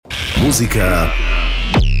המוזיקה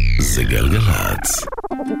זה גלגלצ.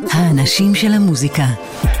 האנשים של המוזיקה,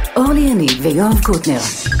 אורלי יניב ויואב קוטנר,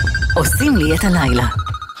 עושים לי את הלילה.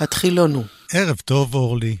 התחילונו. ערב טוב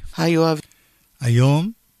אורלי. היי יואב.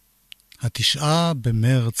 היום, 9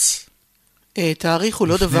 במרץ. תאריך הוא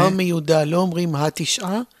לא דבר מיודע, לא אומרים 9,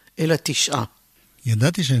 אלא 9.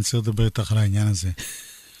 ידעתי שאני צריך לדבר איתך על העניין הזה.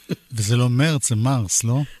 וזה לא מרץ, זה מרס,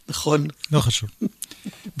 לא? נכון. לא חשוב.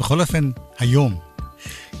 בכל אופן, היום,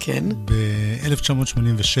 כן.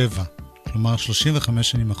 ב-1987, כלומר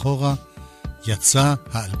 35 שנים אחורה, יצא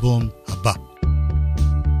האלבום הבא.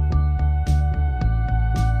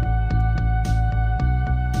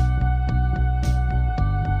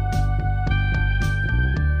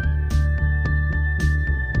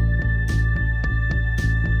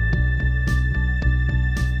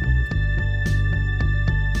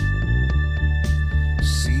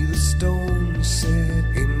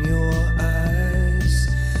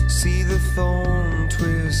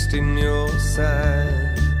 In your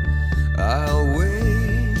side, I'll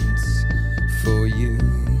wait for you.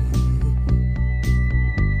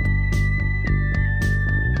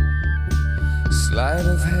 Sleight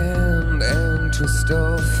of hand and twist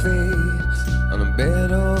of fate, on a bed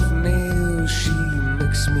of nails she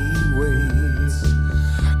makes me wait,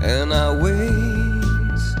 and I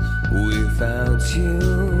wait without you,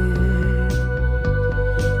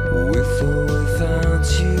 with or without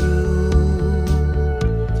you,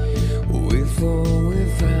 with or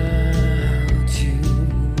without you.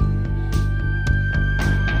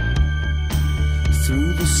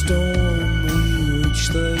 Through the storm we reach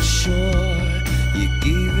the shore. You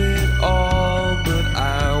gave it all, but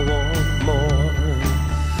I want more,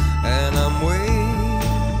 and I'm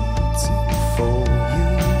waiting for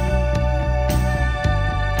you,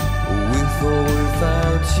 with or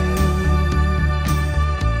without you.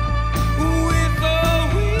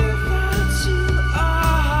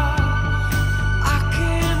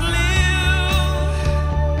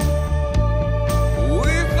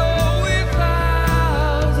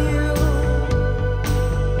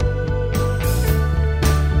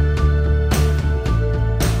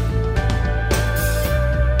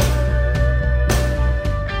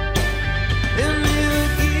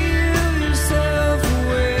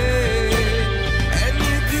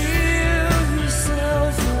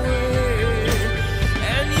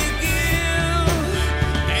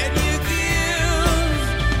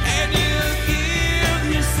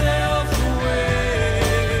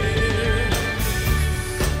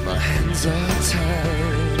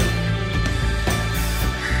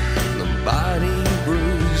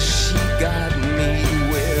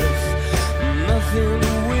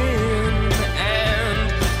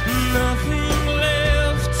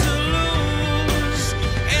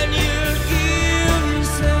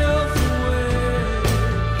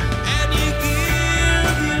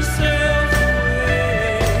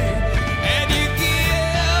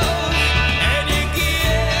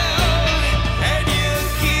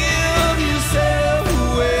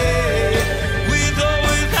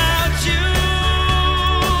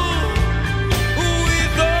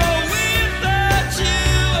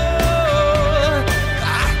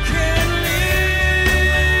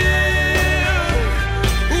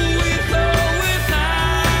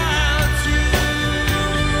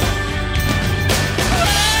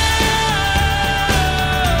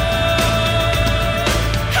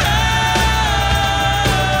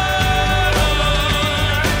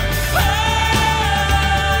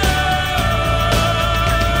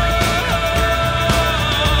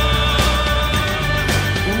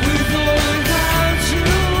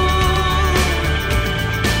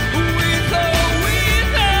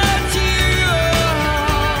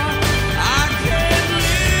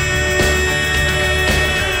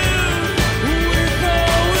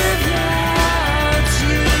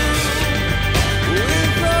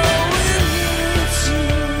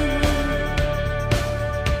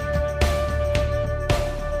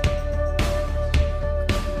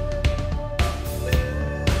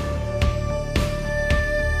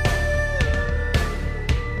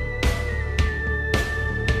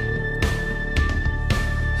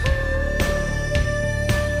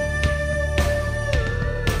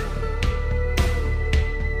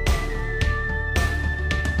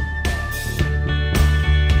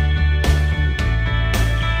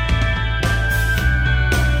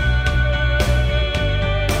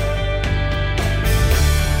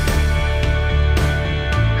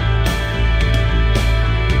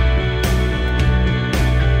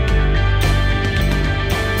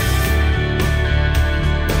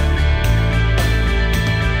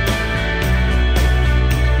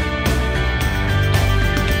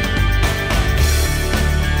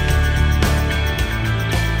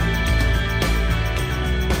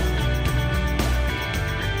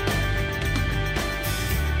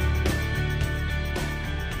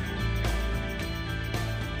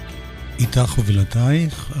 איתך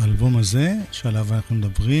ובלעדייך. האלבום הזה שעליו אנחנו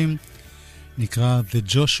מדברים נקרא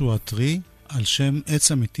The Joshua Tree, על שם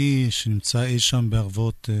עץ אמיתי שנמצא אי שם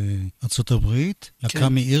בערבות ארצות הברית. להקה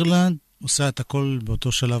מאירלנד, עושה את הכל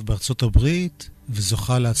באותו שלב בארצות הברית,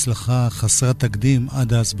 וזוכה להצלחה חסרת תקדים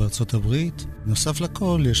עד אז בארצות הברית. נוסף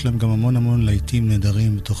לכל, יש להם גם המון להיטים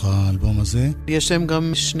נהדרים בתוך האלבום הזה. יש להם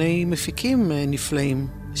גם שני מפיקים נפלאים,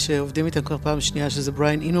 שעובדים איתם כבר פעם שנייה, שזה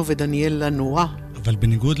בריין אינו ודניאל לנואה. אבל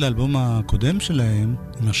בניגוד לאלבום הקודם שלהם,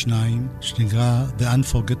 עם השניים, שנקרא The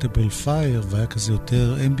Unforgettable Fire, והיה כזה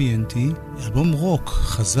יותר אמביאנטי, אלבום רוק,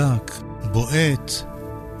 חזק, בועט,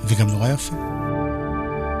 וגם נורא יפה.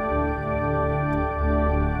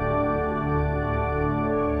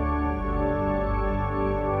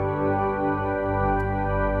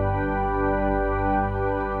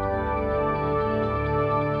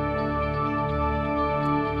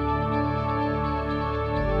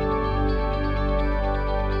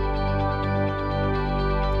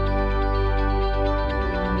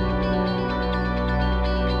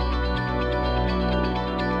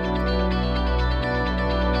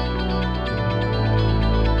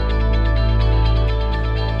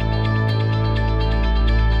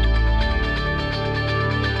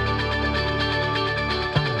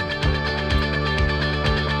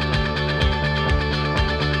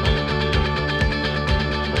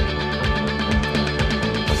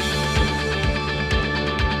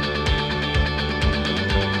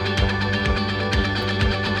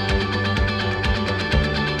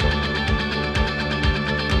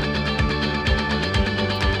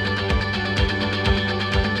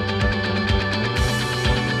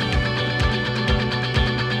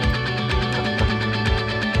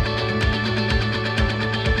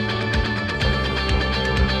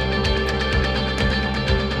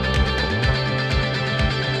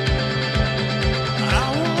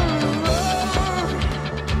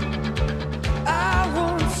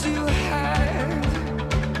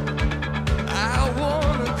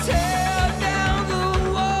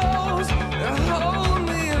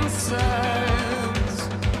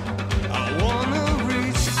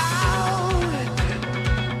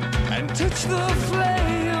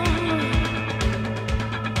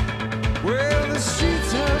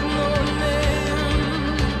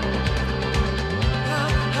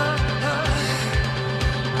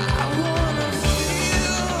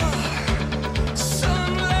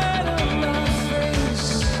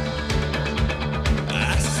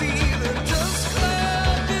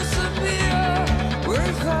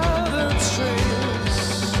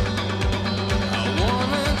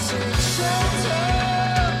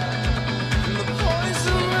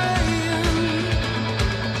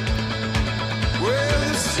 Well,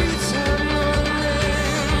 the streets have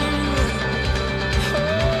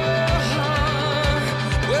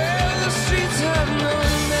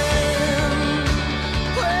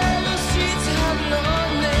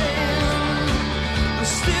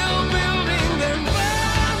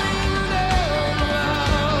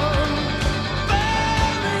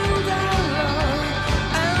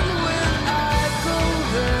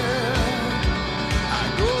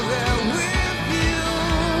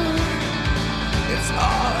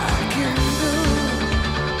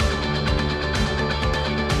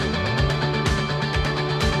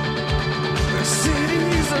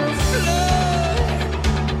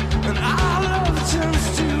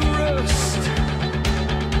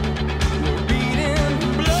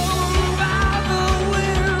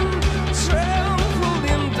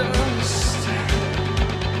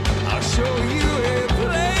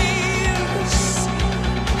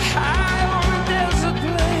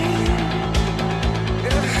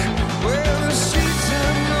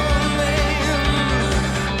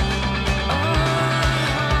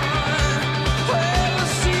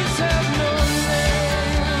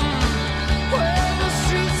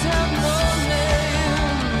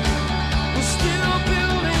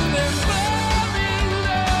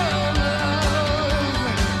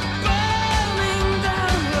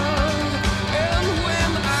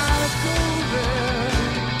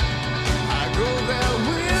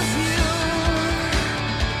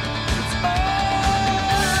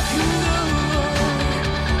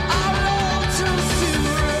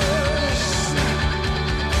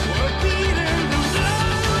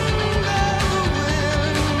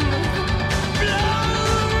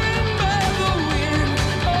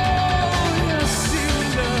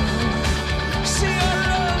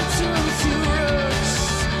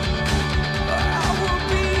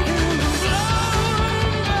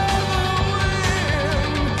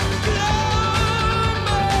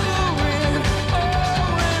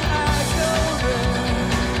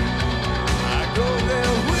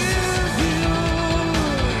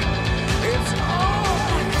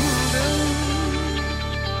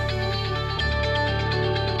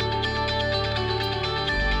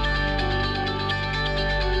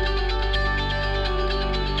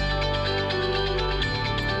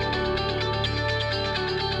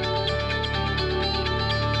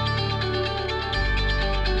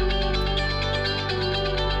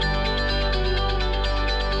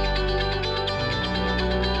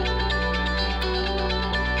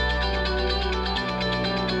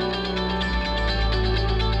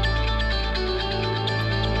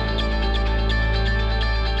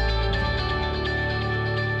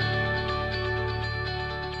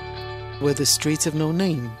Where the streets have no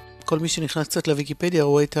name. כל מי שנכנס קצת לוויקיפדיה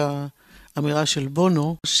רואה את האמירה של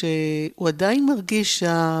בונו, שהוא עדיין מרגיש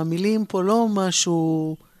שהמילים פה לא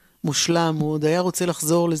משהו מושלם, הוא עוד היה רוצה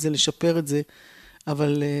לחזור לזה, לשפר את זה,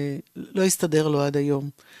 אבל לא הסתדר לו עד היום.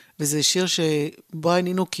 וזה שיר שבריין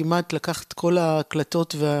אינו כמעט לקח את כל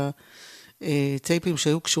ההקלטות והטייפים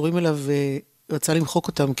שהיו קשורים אליו ורצה למחוק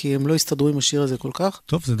אותם, כי הם לא הסתדרו עם השיר הזה כל כך.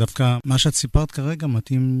 טוב, זה דווקא מה שאת סיפרת כרגע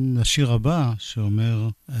מתאים לשיר הבא, שאומר,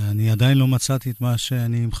 אני עדיין לא מצאתי את מה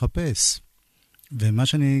שאני מחפש. ומה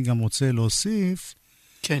שאני גם רוצה להוסיף,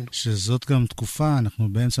 כן. שזאת גם תקופה, אנחנו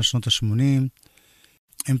באמצע שנות ה-80,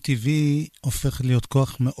 MTV הופך להיות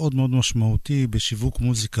כוח מאוד מאוד משמעותי בשיווק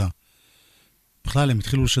מוזיקה. בכלל, הם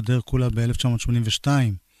התחילו לשדר כולה ב-1982,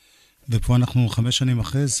 ופה אנחנו 5 שנים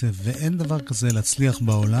אחרי זה, ואין דבר כזה להצליח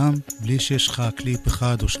בעולם, בלי שיש לך קליפ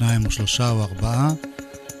 1 או 2 או 3 או 4,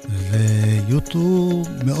 ויוטיוב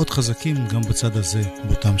מאוד חזקים גם בצד הזה,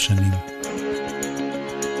 באותם שנים.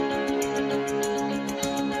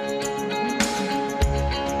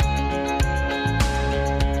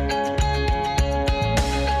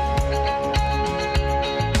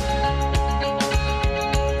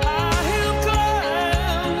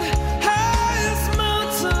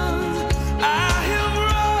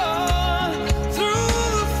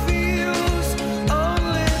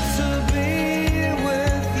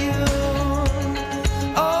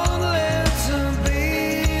 Only to be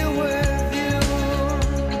with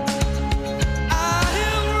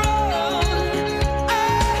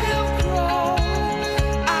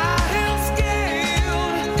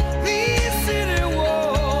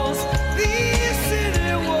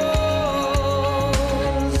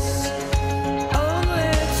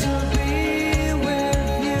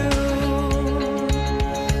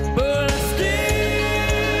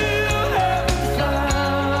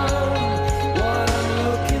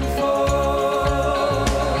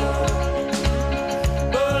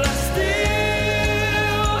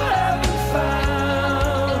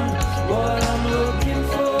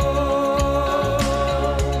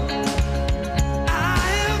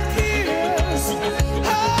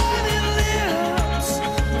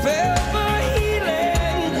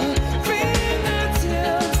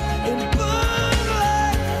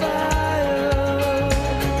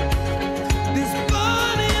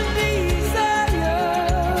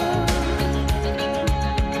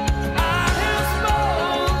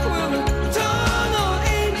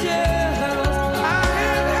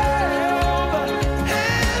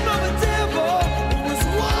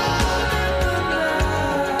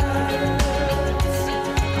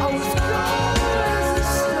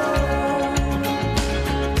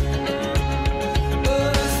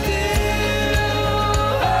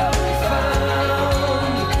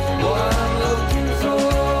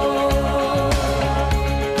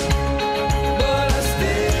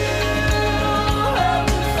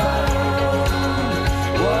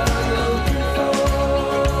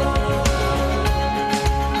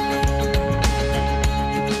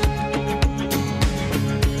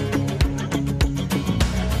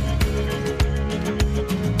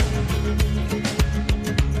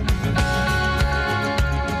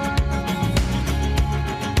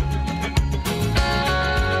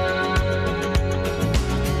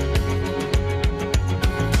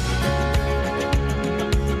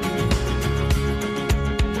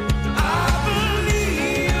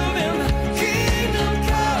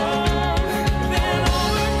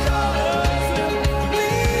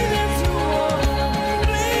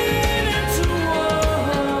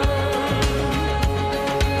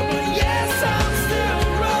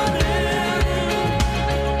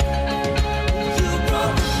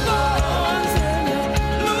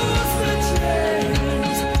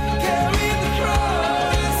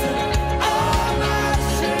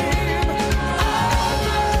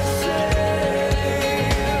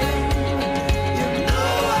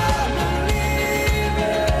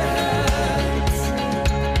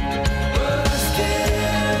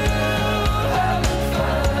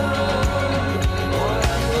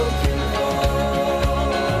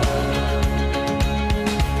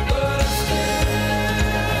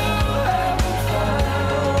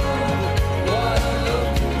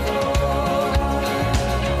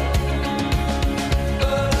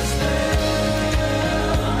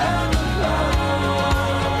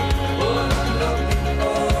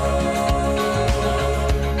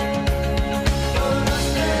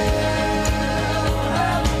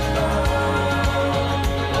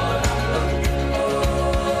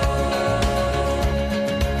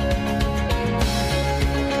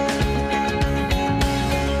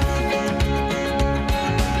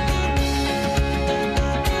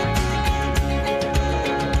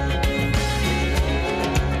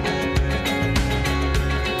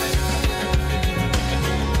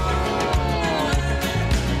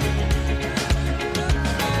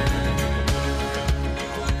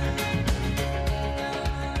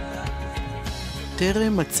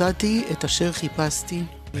טרם מצאתי את אשר חיפשתי.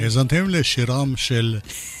 האזנתם לשירם של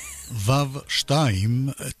ו'2,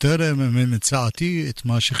 טרם מצאתי את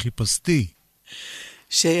מה שחיפשתי.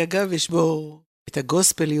 שאגב יש בו את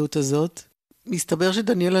הגוספליות הזאת. מסתבר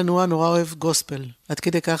שדניאל הנועה נורא אוהב גוספל, עד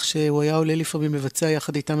כדי כך שהוא היה עולה לפעמים לבצע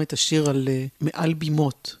יחד איתם את השיר על מעל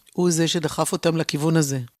בימות. הוא זה שדחף אותם לכיוון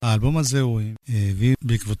הזה. האלבום הזה הוא הביא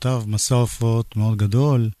בעקבותיו מסע הופעות מאוד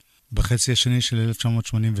גדול, בחצי השני של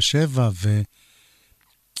 1987, והם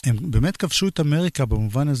באמת כבשו את אמריקה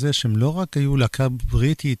במובן הזה שהם לא רק היו להקה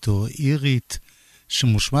בריטית או אירית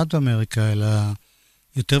שמושמעת באמריקה, אלא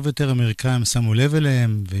יותר ויותר אמריקאים שמו לב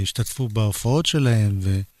אליהם והשתתפו בהופעות שלהם,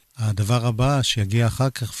 והדבר הבא שיגיע אחר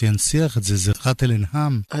כך וינציח את זה, זה רטל אנד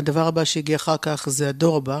האם. הדבר הבא שיגיע אחר כך זה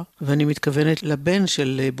הדור הבא, ואני מתכוונת לבן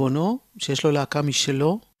של בונו, שיש לו להקה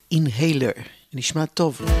משלו, אינהיילר. נשמע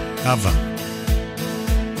טוב. אהבה.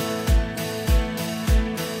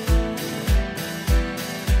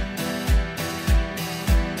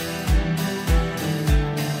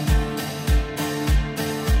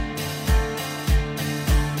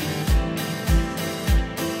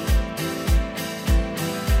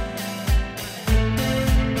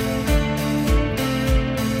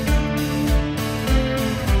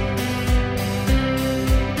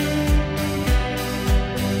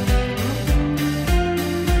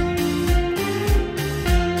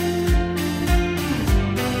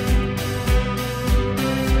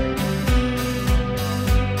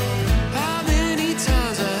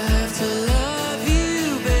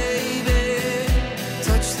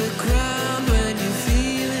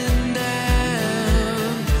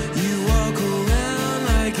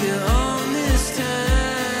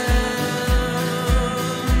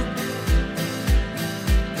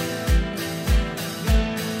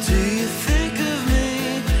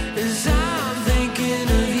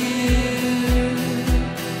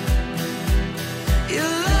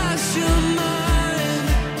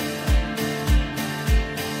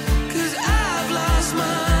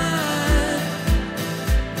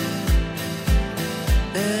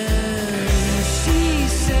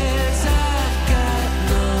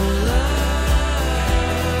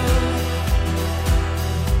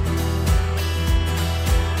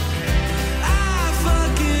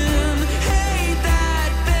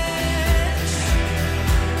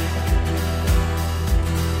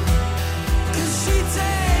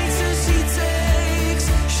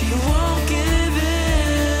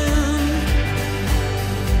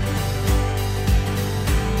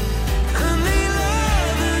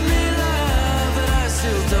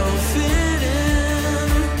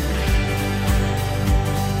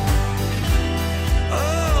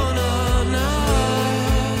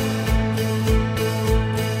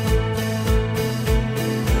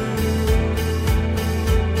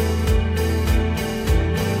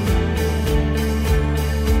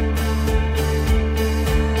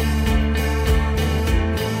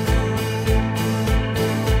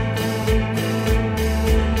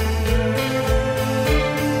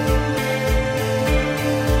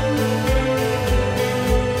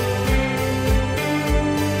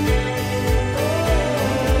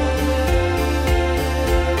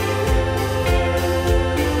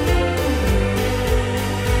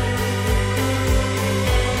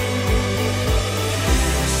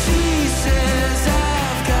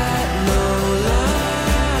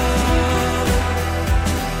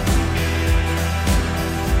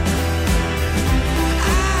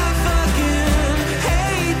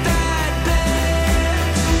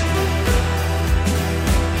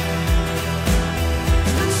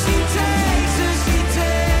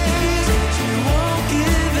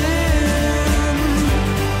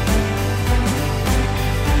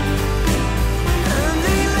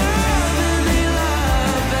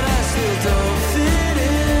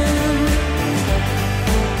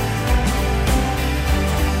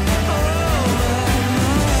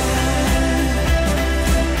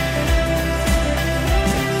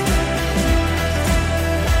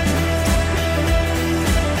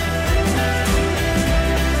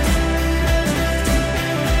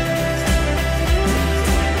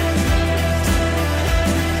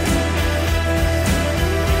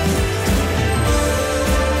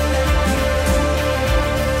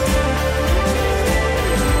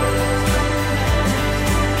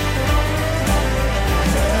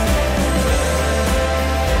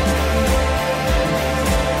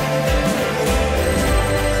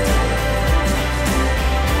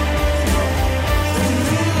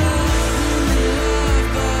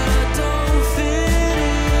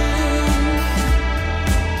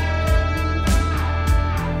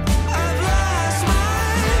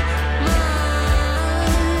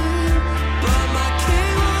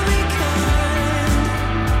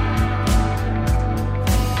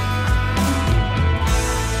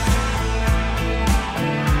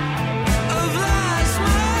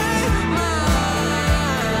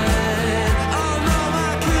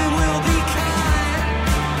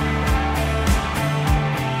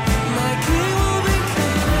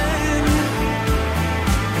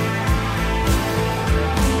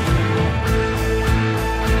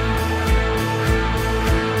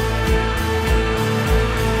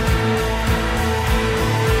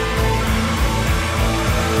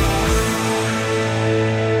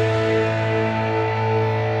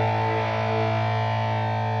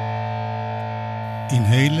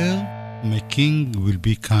 Inhaler, My King Will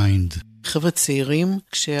Be Kind. חבר'ה צעירים,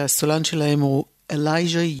 כשהסולן שלהם הוא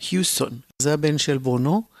אלייג'ה היוסון, זה הבן של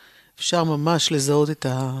בונו, אפשר ממש לזהות את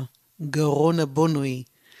הגרון הבונוי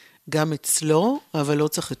גם אצלו, אבל לא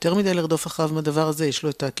צריך יותר מדי לרדוף אחריו מהדבר הזה, יש לו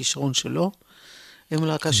את הכישרון שלו.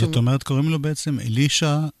 זאת אומרת, קוראים לו בעצם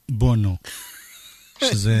אלישע בונו,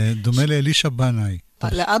 שזה דומה לאלישע בנאי.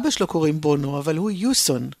 לאבא שלו קוראים בונו, אבל הוא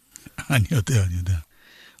יוסון. אני יודע.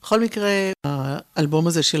 בכל מקרה, האלבום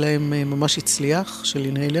הזה שלהם ממש הצליח, של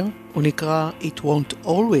אינהיילר. הוא נקרא It Won't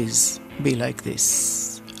Always Be Like This.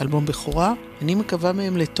 אלבום בכורה. אני מקווה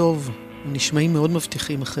מהם לטוב. הם נשמעים מאוד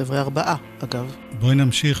מבטיחים, החבר'ה 4, אגב. בואי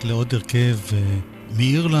נמשיך לעוד הרכב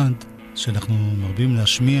מאירלנד, שאנחנו מרבים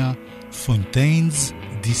להשמיע, פונטיינס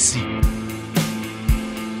DC.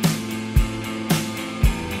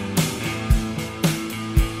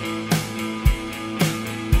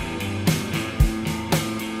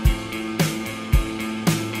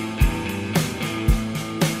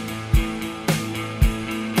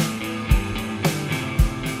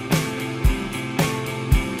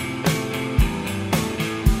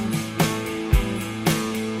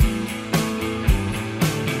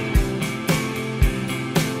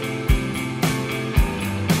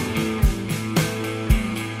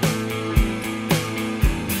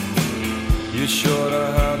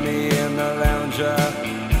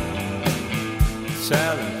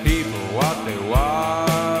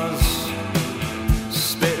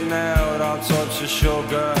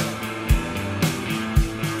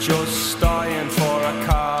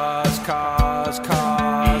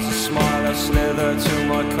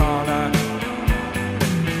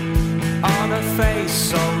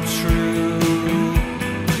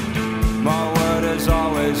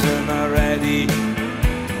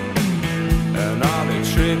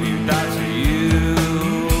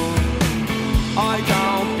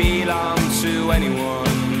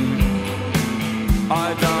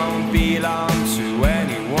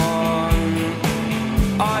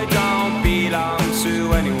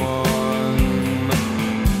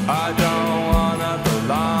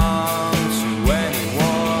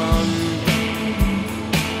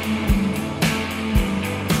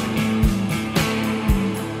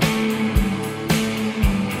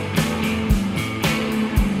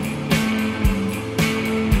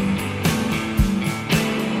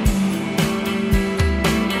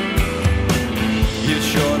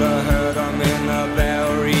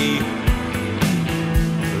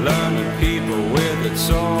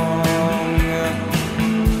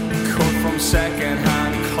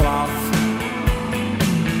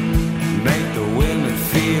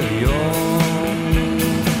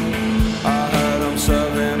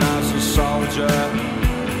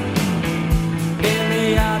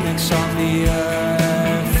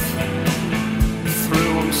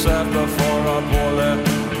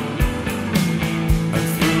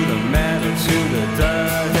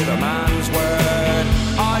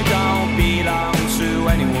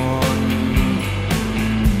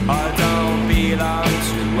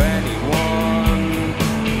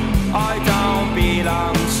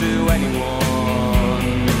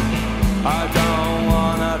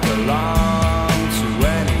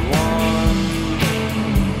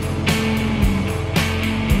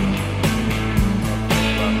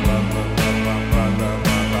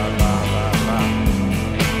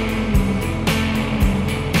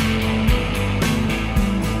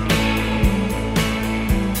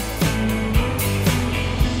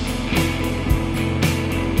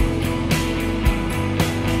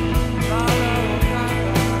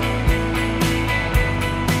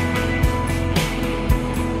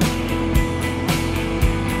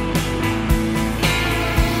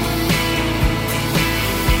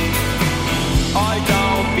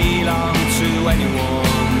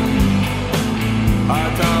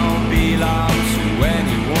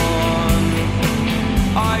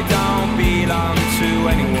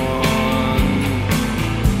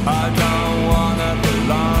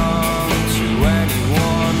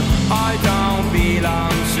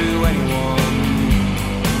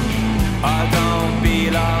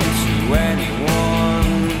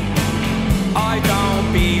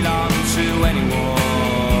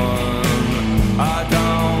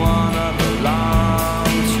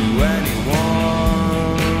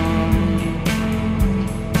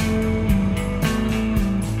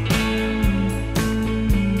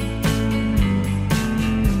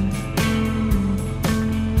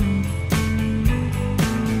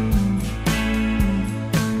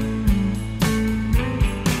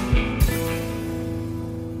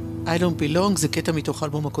 I Don't Belong, זה קטע מתוך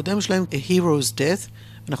האלבום הקודם שלהם, A Hero's Death.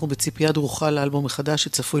 אנחנו בציפייה דרוכה לאלבום החדש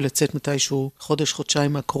שצפוי לצאת מתישהו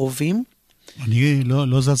חודש-חודשיים הקרובים. אני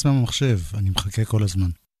לא זז מהמחשב, אני מחכה כל הזמן.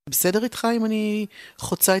 בסדר איתך אם אני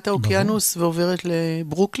חוצה את האוקיינוס ועוברת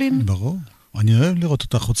לברוקלין? ברור. אני אוהב לראות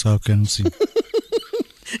אותה חוצה האוקיינוסים.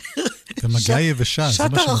 במגע יבשה, זה מה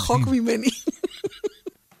שמתאים. שאתה רחוק ממני.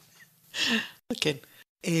 כן.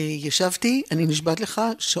 ישבתי, אני נשבעת לך,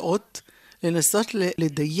 שעות לנסות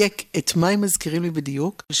לדייק את מה הם מזכירים לי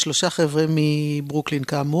בדיוק. 3 חבר'ה מברוקלין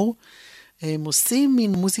כאמור. הם עושים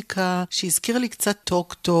מין מוזיקה שהזכירה לי קצת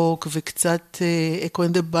טוק טוק וקצת אקו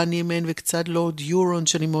אנד הבנימן וקצת לורד יורון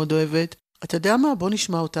שאני מאוד אוהבת. אתה יודע מה? בוא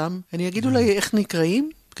נשמע אותם. אני אגיד אולי איך נקראים?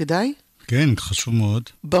 כדאי? כן, חשוב מאוד.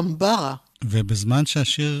 במברה. ובזמן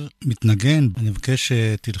שהשיר מתנגן, אני מבקש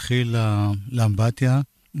שתלכי לאמבטיה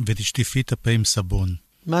ותשטיפי את הפה עם סבון.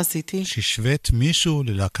 מה עשיתי? ששווית מישהו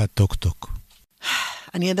ללהקת טוק טוק.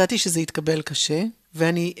 אני ידעתי שזה יתקבל קשה,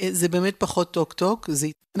 זה באמת פחות טוק טוק,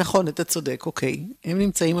 נכון, אתה צודק, אוקיי. הם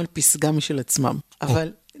נמצאים על פסגה משל עצמם.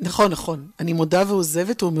 אבל, נכון, אני מודה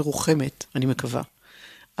ועוזבת ומרוחמת, אני מקווה.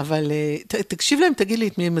 אבל תקשיב להם, תגיד לי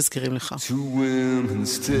את מי הם מזכירים לך. Two women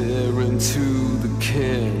stare into the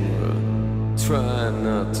camera, try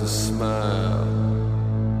not to smile.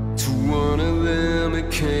 To one of them it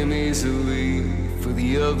came easily, for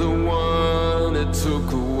the other one it took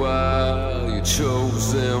a while. You chose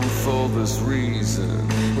them for this reason,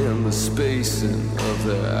 and the spacing of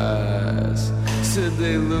their eyes. Said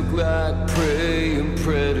they look like prey and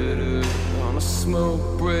predators on a smoke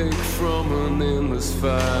break from an endless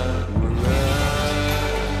fire. When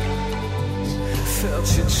I felt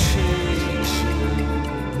you changing,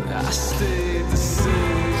 I stayed the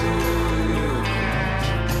same.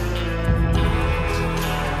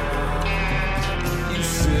 You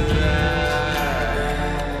said I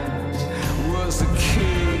was a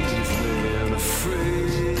caveman,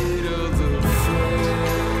 afraid of the flame.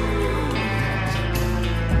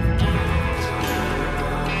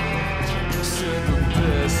 Said the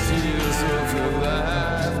best years of your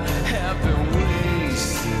life have been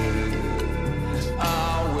wasted.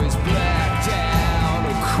 Always blacked out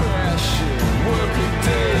or crashing, working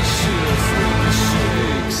day shifts with the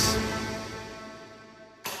shakes.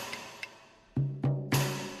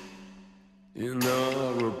 In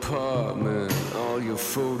our apartment, all your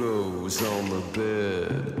photos on the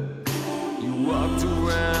bed. You walked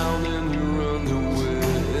around in your underwear,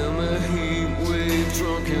 in the heat wave,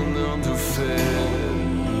 drunk and underfed.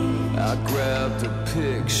 I grabbed a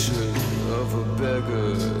picture of a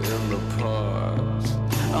beggar in the park,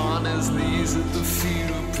 on his knees at the feet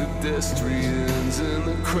of pedestrians, in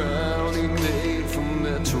the crown he made from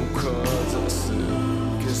metro cards. I said,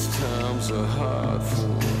 guess times are hard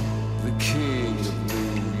for the king of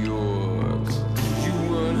New York. You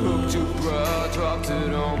unhooked your bra, dropped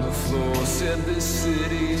it on the floor, said this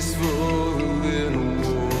city's full of little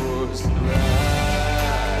wars.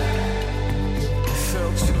 I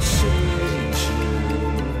felt you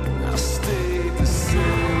changing, I stayed the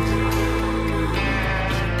same.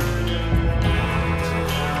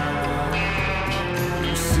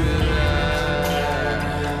 You said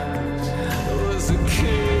I was a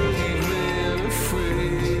caveman,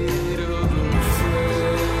 afraid of the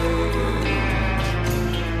flame.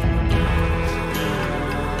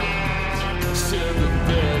 Said the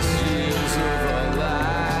best years of our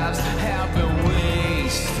lives have been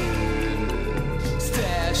wasted.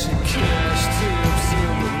 Stashing cash tips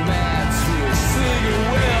in the mattress, singing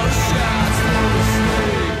well shots for the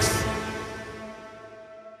snakes.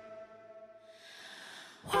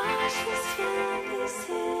 Watch this filthy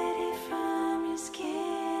city from your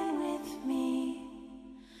skin with me.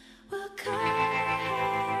 We'll cut our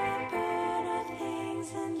hair and burn our things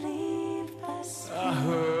and leave us. I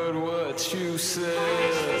heard what you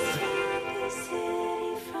said Filthy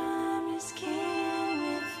city from your skin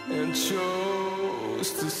with me. and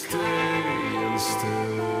chose to stay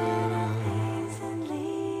instead. Things and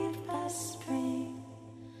leave us free.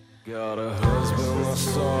 Got a husband I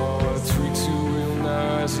saw, treats you real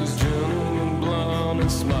nice. He's gentle and blonde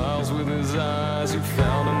and smiles with his eyes. You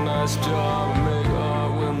found a nice job and make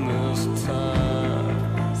art when there's time.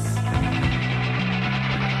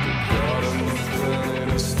 The garden was planted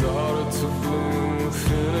and started to bloom.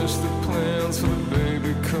 Finished the plans for the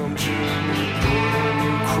baby come June. You put a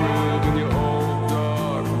new crib in your old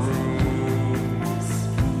dark room.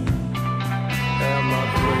 At my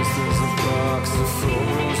place there's a box of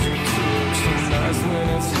photos you took. So nice when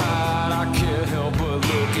it's hot, I can't help but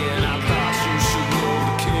look in. I thought you should know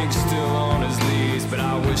the king's still on his knees, but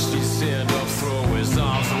I wish you'd stand up for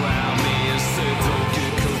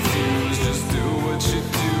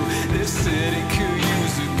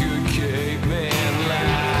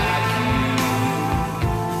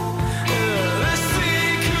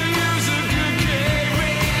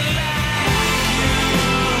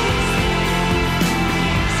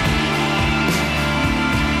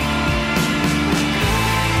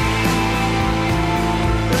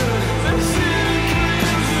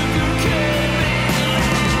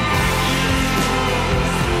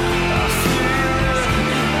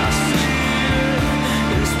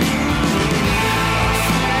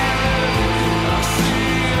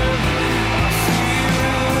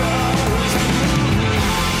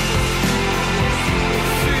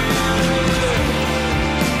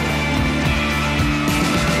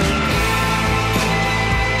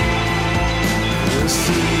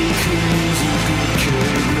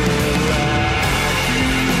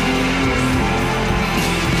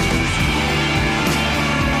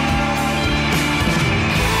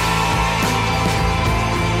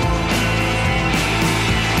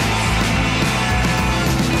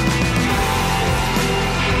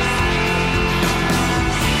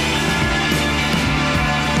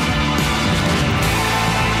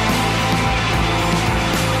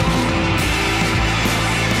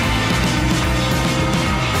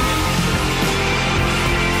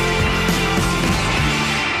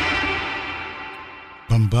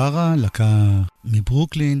במברה, להקה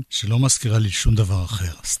מברוקלין, שלא מזכירה לי שום דבר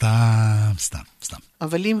אחר. סתם.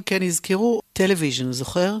 אבל אם כן יזכרו, טלוויז'ן,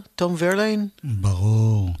 זוכר? תום ורליין?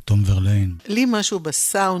 ברור, תום ורליין. לי משהו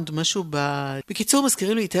בסאונד, בקיצור,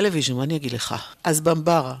 מזכירים לי טלוויז'ן, מה אני אגיד לך? אז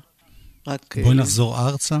במברה. בואי נחזור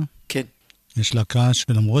ארצה. כן. יש להקה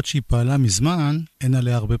שלמרות שהיא פעלה מזמן, אין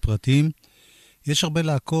עליה הרבה פרטים. יש הרבה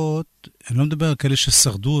להקות, אני לא מדבר על כאלה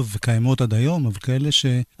ששרדו וקיימות עד היום, אבל כאלה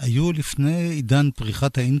שהיו לפני עידן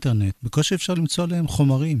פריחת האינטרנט. בקושי אפשר למצוא עליהם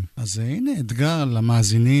חומרים. אז הנה אתגר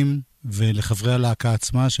למאזינים ולחברי הלהקה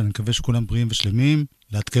עצמה, שאני מקווה שכולם בריאים ושלמים,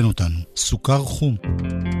 לעדכן אותנו. סוכר חום.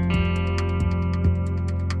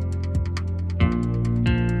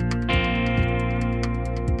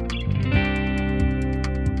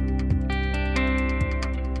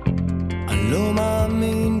 אני לא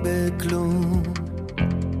מאמין בכלום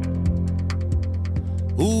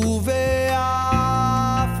ובאף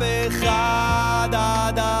אחד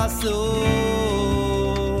עד הסוף,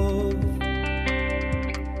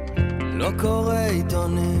 לא קורא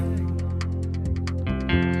עיתונים,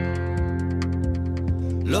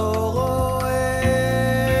 לא רואה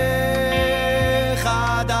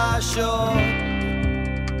חדשות,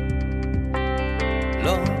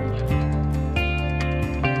 לא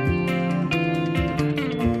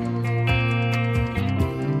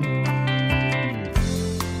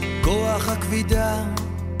כוח הכבידה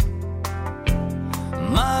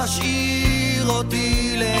משאיר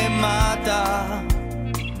אותי למטה,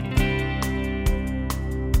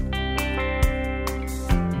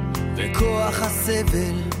 וכוח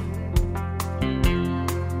הסבל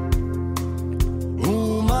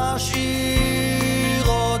הוא משאיר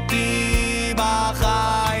אותי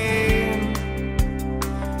בחיים.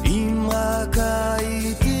 אם רק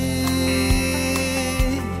הייתי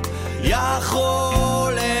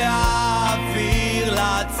יכול להעביר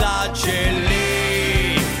לצד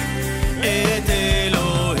שלי את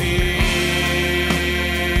אלוהים,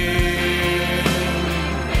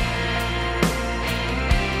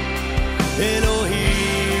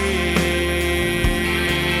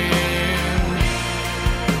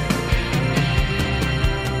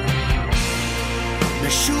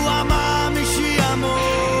 משועמם משעמום,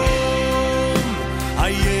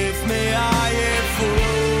 עייף מעייפות,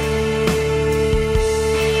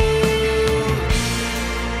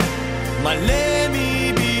 מלא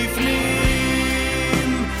מבפנים,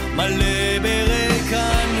 מלא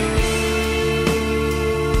ברקנות,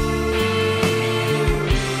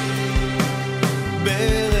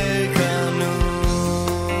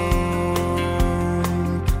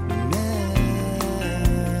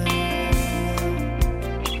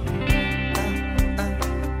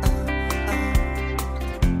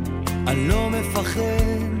 אני לא מפחד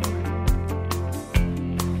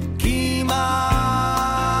כמעט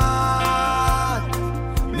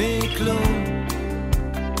מכלום,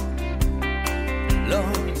 לא,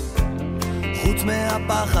 חוץ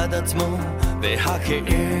מהפחד עצמו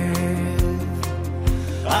והכאב.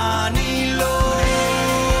 אני לא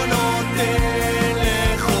נותן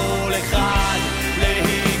לכל אחד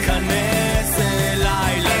להיכנס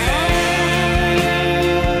אליי ללב,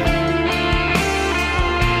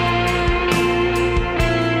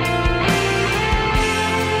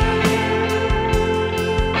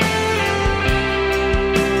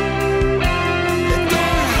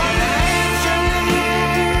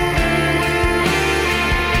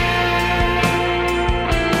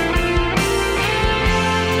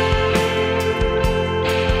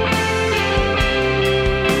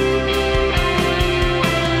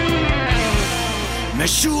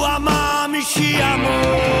 משועמם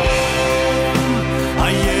משעמום,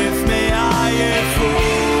 עייף מעייפות,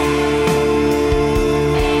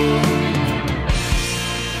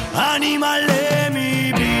 אני מלא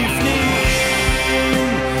מבפנים,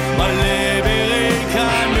 מלא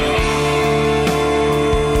ברקנות,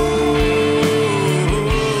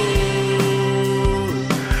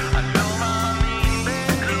 אני לא מאמין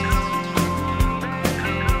בכלום,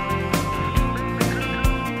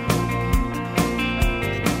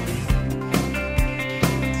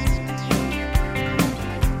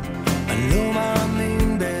 אני לא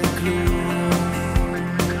מאמין בכלום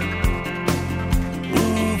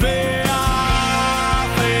ובאף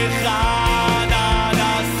אחד עד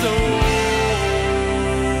הסוף,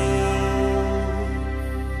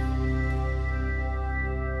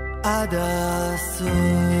 עד הסוף.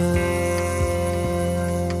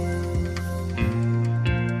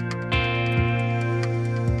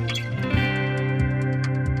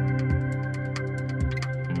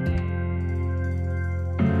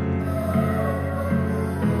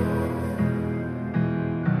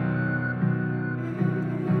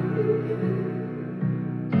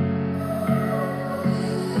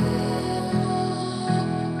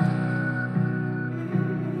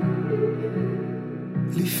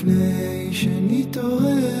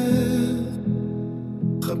 מתעורר,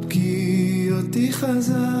 חבקי אותי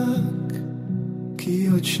חזק, כי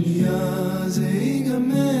עוד שנייה זה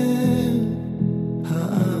ייגמר,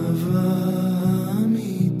 האהבה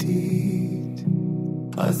האמיתית.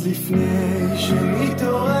 אז לפני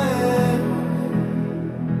שנתעורר,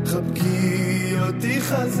 חבקי אותי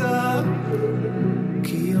חזק,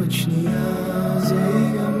 כי עוד שנייה זה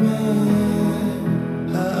ייגמר,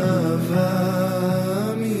 האהבה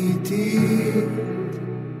האמיתית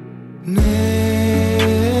נעלמת.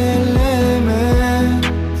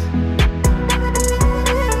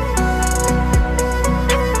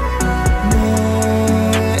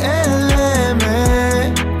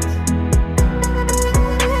 נעלמת.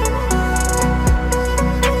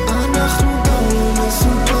 אנחנו באו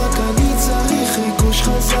מסופק, אני צריך ריגוש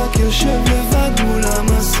חזק, יושב לבד מול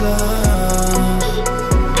המסך,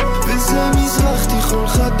 וזה מזרח תיכון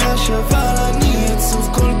חדש, אבל אני עצוב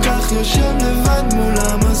כל כך, יושב לבד מול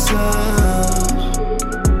המסך.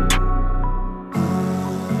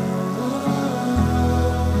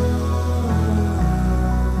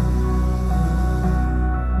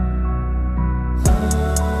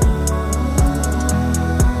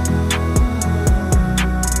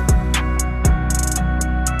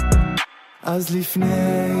 אז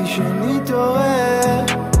לפני שנתעורר,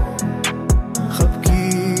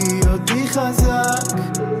 חבקי אותי חזק,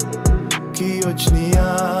 כי עוד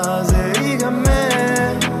שנייה זה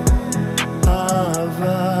ייגמר,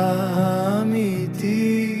 אהבה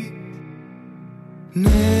אמיתית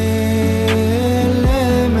נעלמת.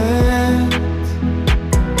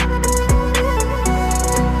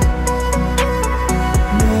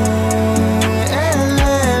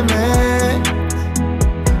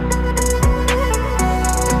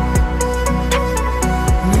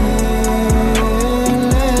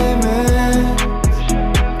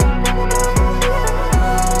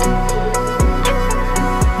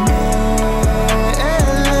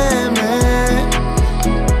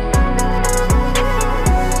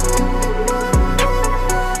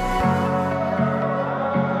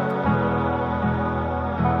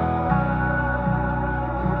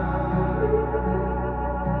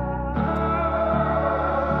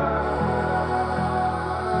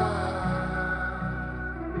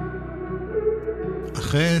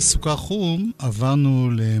 אחרי סוכר חום עברנו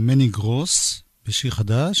למני גרוס בשיר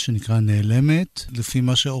חדש שנקרא נעלמת. לפי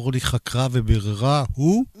מה שאורלי חקרה ובררה,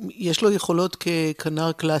 יש לו יכולות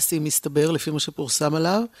ככנר קלאסי מסתבר, לפי מה שפורסם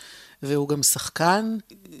עליו, והוא גם שחקן,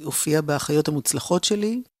 הופיע באחיות המוצלחות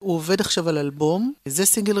שלי. הוא עובד עכשיו על אלבום, זה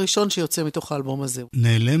סינגל ראשון שיוצא מתוך האלבום הזה.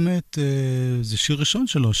 נעלמת זה שיר ראשון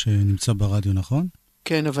שלו שנמצא ברדיו, נכון?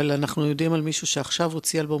 כן, אבל אנחנו יודעים על מישהו שעכשיו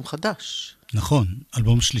הוציא אלבום חדש. נכון,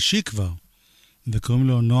 אלבום שלישי כבר, וקוראים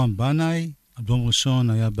לו נועם בנאי. אלבום ראשון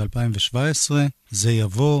היה ב-2017, זה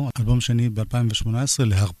יבוא, אלבום שני ב-2018,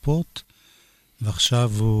 להרפות,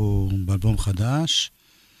 ועכשיו הוא באלבום חדש,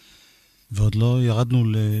 ועוד לא ירדנו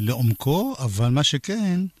לעומקו, אבל מה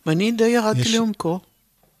שכן... אני די ירדתי לעומקו.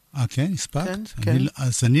 כן, הספקת? כן.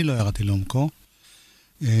 אז אני לא ירדתי לעומקו,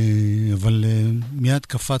 אבל מיד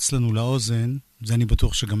קפץ לנו לאוזן, זה אני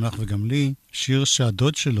בטוח שגם לך וגם לי, שיר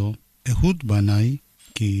שהדוד שלו, אהוד בנאי,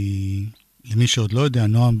 כי למי שעוד לא יודע,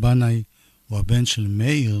 נועם בנאי הוא הבן של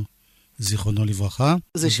מאיר, זיכרונו לברכה.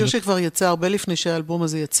 זה שיר שכבר יצא הרבה לפני שהאלבום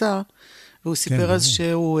הזה יצא, והוא סיפר אז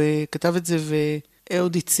שהוא כתב את זה,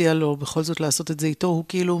 ואהוד הציע לו בכל זאת לעשות את זה איתו, הוא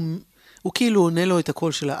כאילו עונה לו את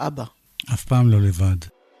הקול של האבא. אף פעם לא לבד.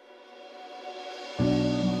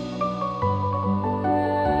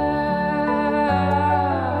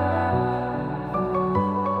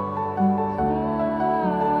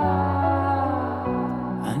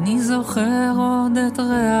 אני זוכר עוד את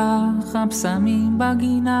ריח הבשמים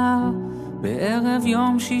בגינה, בערב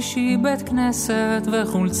יום שישי בית כנסת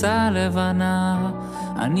וחולצה לבנה.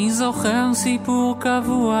 אני זוכר סיפור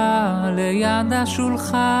קבוע ליד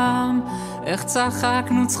השולחן, איך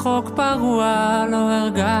צחקנו צחוק פרוע, לא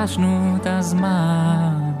הרגשנו את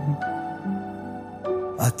הזמן.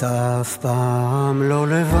 אתה אף פעם לא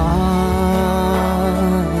לבד,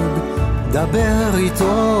 דבר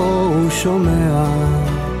איתו הוא שומע,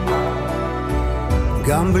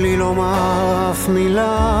 גם בלי לומר אף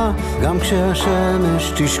מילה, גם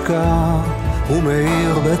כשהשמש תשקע, הוא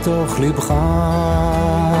מאיר בתוך לבך.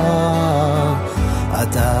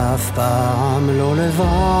 אתה אף פעם לא לבד,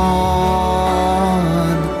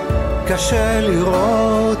 קשה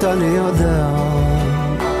לראות אני יודע,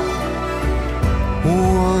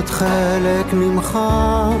 הוא עוד חלק ממך,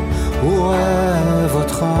 הוא אוהב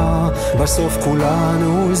אותך, בסוף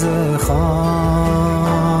כולנו זה אחד.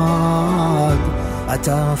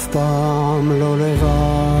 אתה אף פעם לא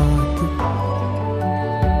לבד.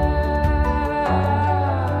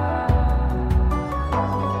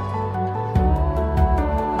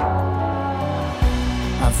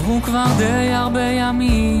 עברו כבר די הרבה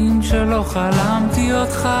ימים שלא חלמתי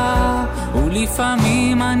אותך,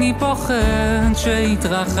 ולפעמים אני פוחד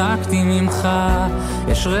שהתרחקתי ממך.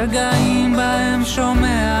 יש רגעים בהם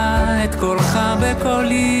שומע את קולך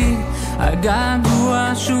בקולי,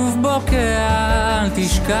 הגעגוע שוב בוקע, אל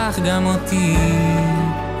תשכח גם אותי.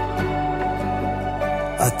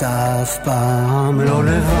 אתה אף פעם לא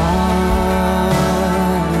לבד,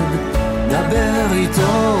 דבר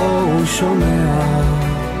איתו הוא שומע,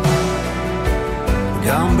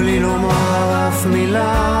 גם בלי לומר אף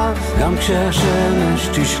מילה, גם כשהשמש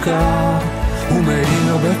תשקע הוא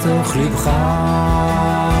מאיר בתוך לבך.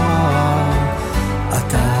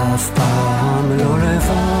 אתה אף פעם לא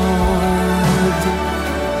לבד,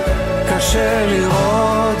 קשה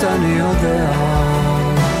לראות אני יודע,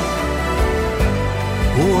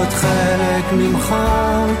 הוא עוד חלק ממך,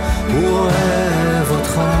 הוא אוהב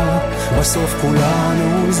אותך, בסוף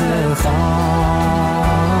כולנו זה אחד.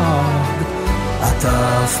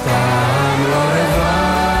 אתה אף פעם לא לבד,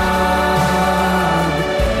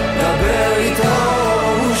 דבר איתו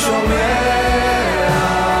הוא שומע,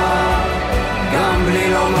 גם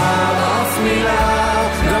בלי לומר אף מילה,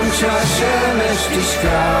 גם כשהשמש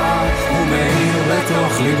תשקע הוא מאיר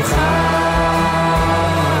בתוך לבך.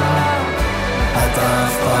 אתה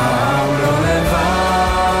אף פעם לא לבד,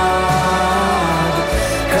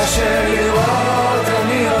 קשה לראות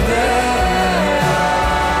אני יודע,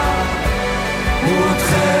 הוא עוד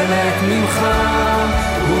חלק ממך,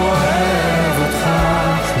 הוא אוהב אותך,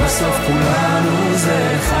 בסוף כולנו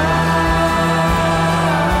זה אחד.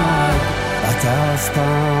 אתה אף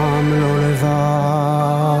פעם לא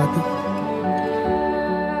לבד.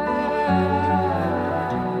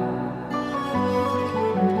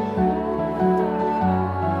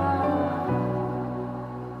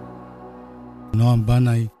 נועם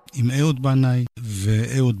בנאי עם אהוד בנאי,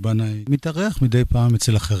 ואהוד בנאי מתארח מדי פעם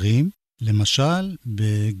אצל אחרים, למשל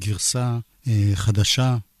בגרסה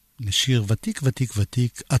חדשה לשיר ותיק ותיק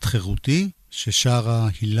ותיק את חירותי, ששרה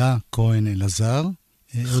הילה כהן אלעזר,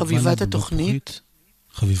 חביבת התוכנית,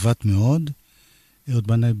 חביבת מאוד, אהוד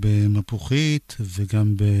בנאי במפוחית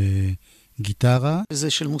וגם בגיטרה. זה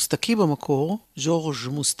של מוסטקי במקור, ז'ורג'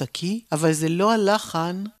 מוסטקי, אבל זה לא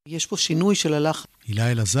הלחן, יש פה שינוי של הלחן.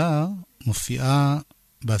 הילה אלעזר מופיעה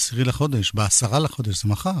ב10 לחודש, ב10 לחודש, זה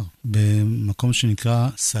מחר, במקום שנקרא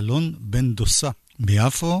סלון בן דוסה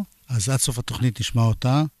ביפו, אז עד סוף התוכנית נשמע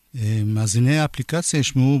אותה. מאזיני האפליקציה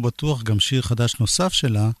ישמעו בטוח גם שיר חדש נוסף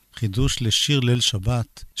שלה, חידוש לשיר ליל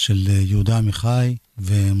שבת של יהודה עמיחי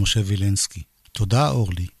ומשה וילנסקי. תודה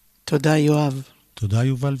אורלי. תודה יואב. תודה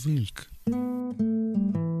יובל וילק.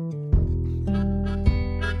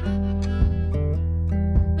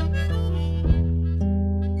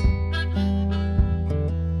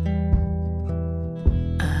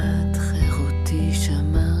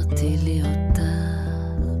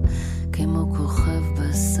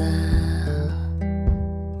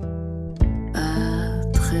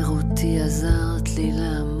 עזרת לי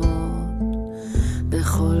לעמוד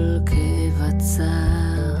בכל כאב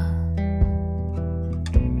הצער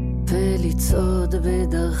ולצעוד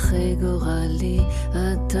בדרכי גורלי,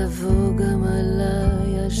 את תבוא גם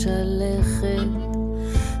עליי השלכת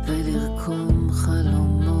ולרקום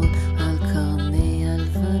חלומות על קרני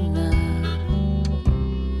הלבנה,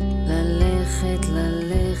 ללכת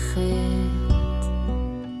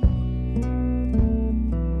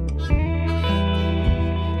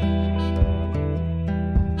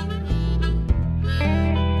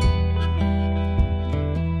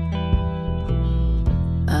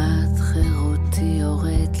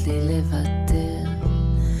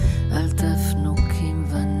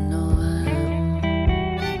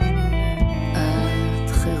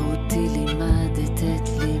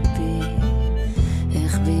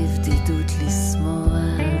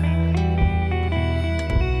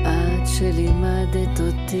שלימדת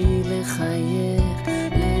אותי לחייך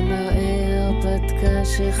למראה הרפתקה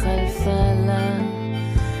שחלפה לה,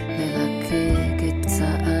 ללקק את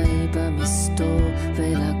פצעי במסתור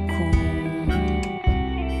ולקום,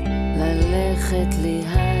 ללכת לי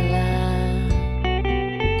הלאה.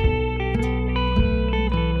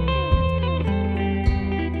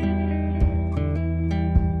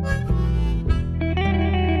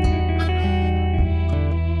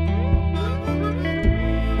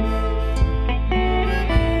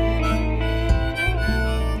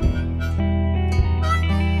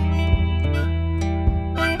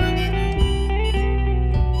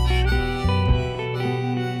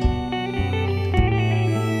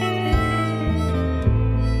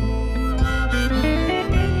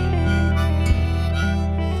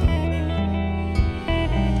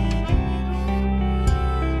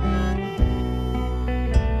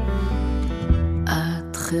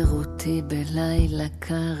 חירותי בלילה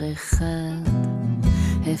קר אחד,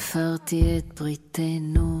 הפרתי את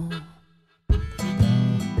בריתנו,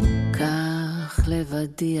 כך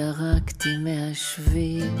לבדי ירקתי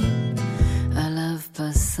מהשביל, עליו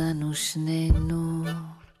פסענו שנינו,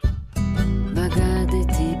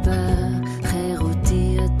 בגדתי בה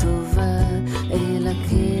חירותי הטובה, אל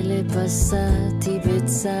הכלא פסעתי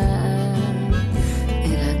בצער,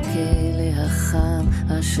 אל הכלא החם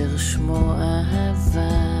אשר שמו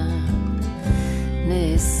אהבה,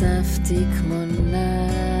 נאספתי כמו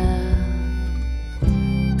נער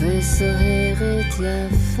וסוהרת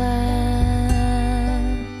יפה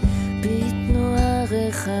בתנועה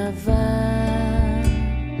רחבה,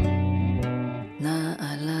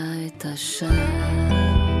 נעלה את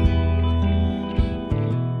השער.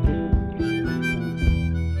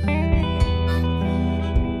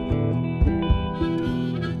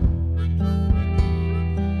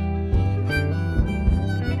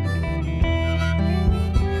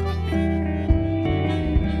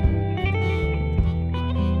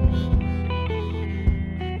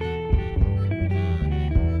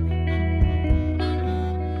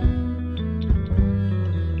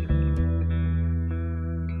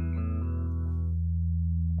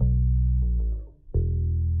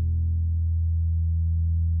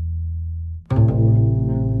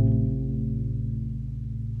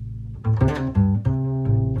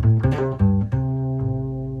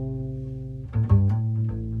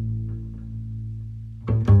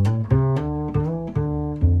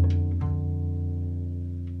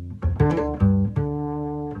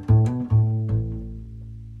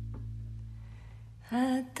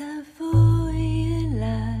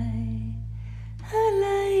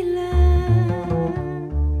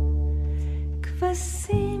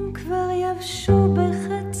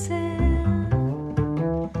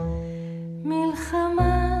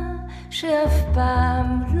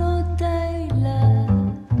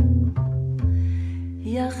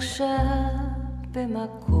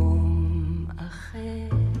 במקום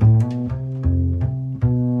אחר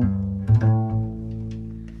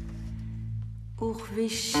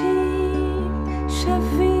וכבישים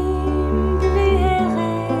שווים בלי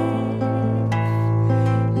הרף,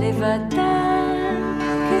 לבדם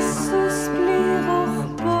כסוס בלי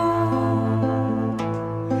רוחבו,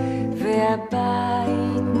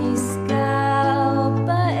 והבית נסגר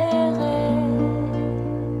בערב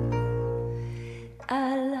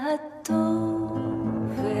על הטוב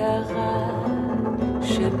והרע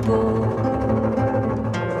שבו.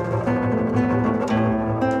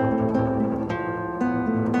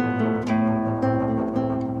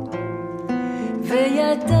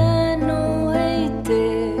 וידענו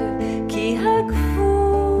היטב כי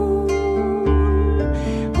הגבול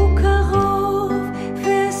הוא קרוב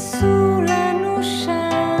ואסור לנו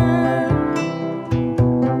שם.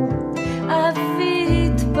 אבי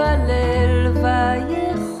התפלל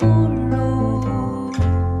ויחולו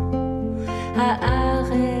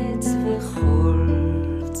הארץ וכל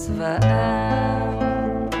צבאם,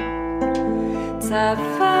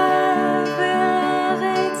 צבא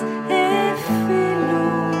והארץ אפילו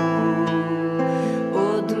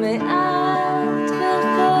עוד מעט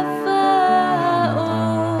וקבע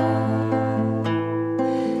האור.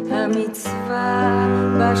 המצווה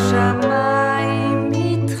בשמיים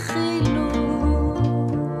התחילו,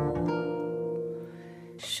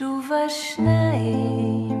 שוב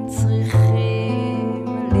השניים צריכים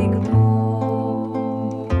לגמור.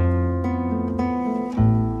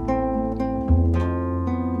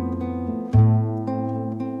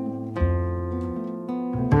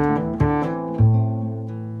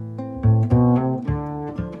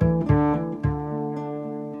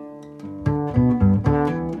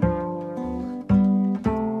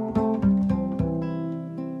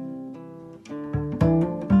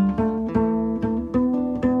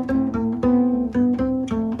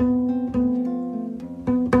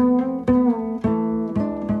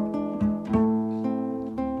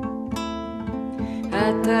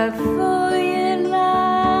 תבואי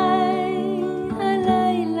אליי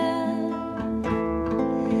הלילה,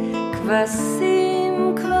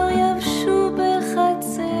 כבשים כבר יבשו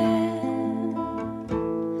בחצר,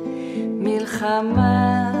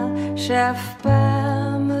 מלחמה שאף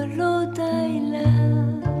פעם לא די לה,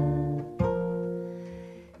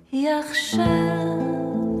 היא עכשיו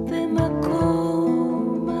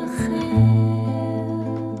במקום אחר.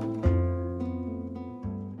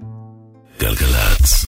 גלגלצ.